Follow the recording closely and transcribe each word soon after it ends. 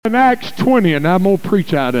in Acts 20, and I'm going to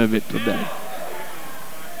preach out of it today.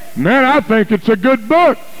 Man, I think it's a good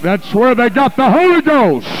book. That's where they got the Holy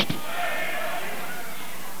Ghost.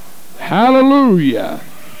 Hallelujah.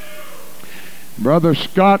 Brother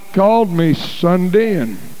Scott called me Sunday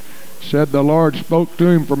and said the Lord spoke to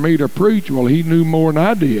him for me to preach. Well, he knew more than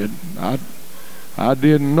I did. I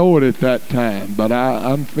didn't know it at that time, but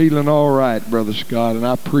I'm feeling all right, Brother Scott, and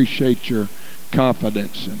I appreciate your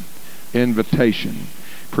confidence and invitation.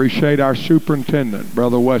 Appreciate our superintendent,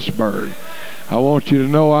 Brother Westberg. I want you to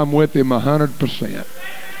know I'm with him 100%.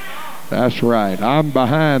 That's right. I'm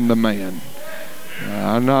behind the man.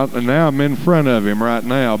 Now I'm in front of him right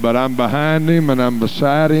now, but I'm behind him and I'm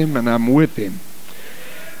beside him and I'm with him.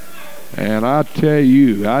 And I tell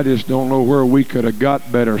you, I just don't know where we could have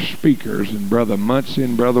got better speakers than Brother Muncie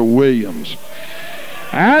and Brother Williams.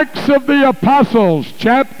 Acts of the Apostles,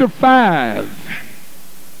 chapter 5.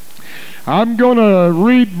 I'm going to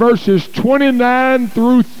read verses 29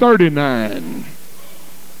 through 39.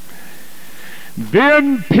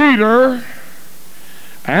 Then Peter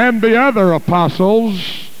and the other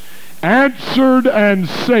apostles answered and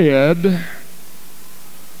said,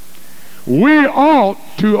 "We ought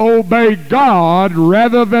to obey God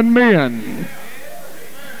rather than men."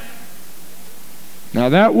 Now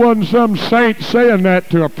that wasn't some saint saying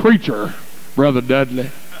that to a preacher, Brother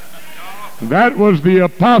Dudley. That was the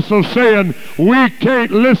apostle saying, we can't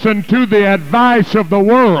listen to the advice of the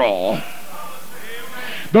world.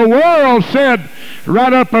 The world said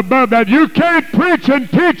right up above that, you can't preach and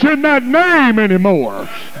teach in that name anymore.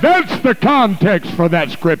 That's the context for that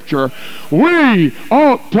scripture. We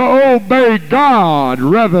ought to obey God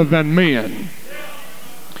rather than men.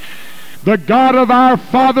 The God of our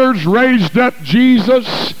fathers raised up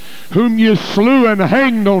Jesus, whom you slew and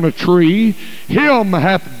hanged on a tree. Him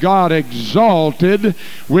hath God exalted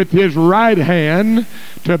with his right hand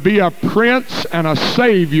to be a prince and a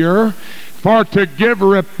savior, for to give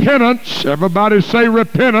repentance, everybody say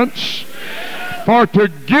repentance, for to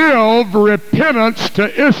give repentance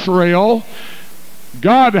to Israel.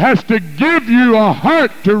 God has to give you a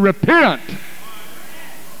heart to repent.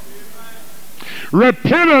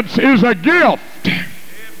 Repentance is a gift.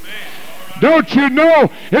 Don't you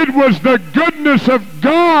know it was the goodness of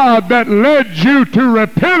God that led you to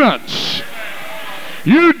repentance?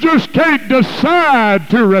 You just can't decide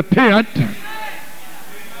to repent.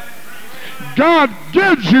 God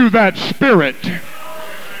gives you that spirit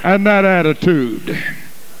and that attitude.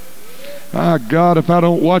 My God, if I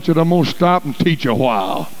don't watch it, I'm going to stop and teach a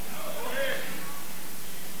while.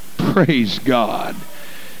 Praise God.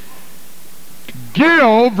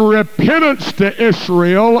 Give repentance to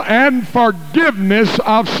Israel and forgiveness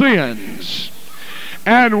of sins.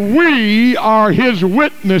 And we are his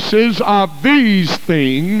witnesses of these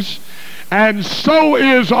things, and so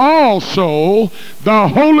is also the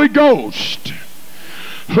Holy Ghost,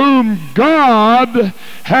 whom God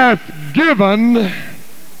hath given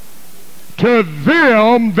to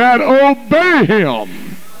them that obey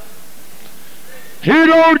him. He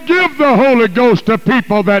don't give the Holy Ghost to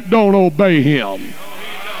people that don't obey him.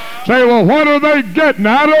 Say, well, what are they getting?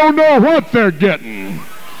 I don't know what they're getting.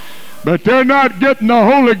 But they're not getting the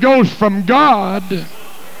Holy Ghost from God.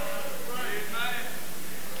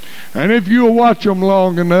 And if you'll watch them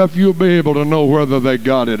long enough, you'll be able to know whether they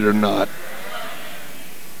got it or not.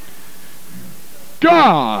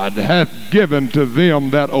 God hath given to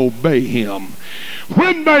them that obey him.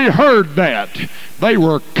 When they heard that, they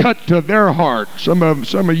were cut to their heart. Some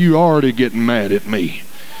of you already getting mad at me.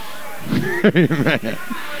 Amen.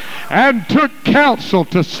 And took counsel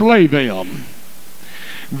to slay them.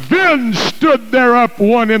 Then stood there up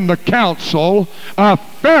one in the council, a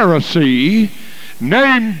Pharisee,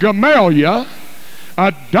 named Gamaliel,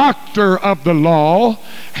 a doctor of the law,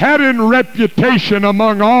 had in reputation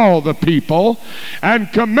among all the people,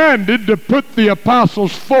 and commanded to put the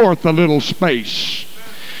apostles forth a little space.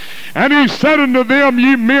 And he said unto them,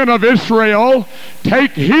 ye men of Israel,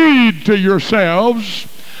 take heed to yourselves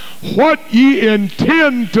what ye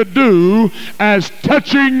intend to do as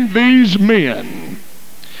touching these men.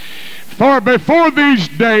 For before these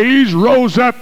days rose up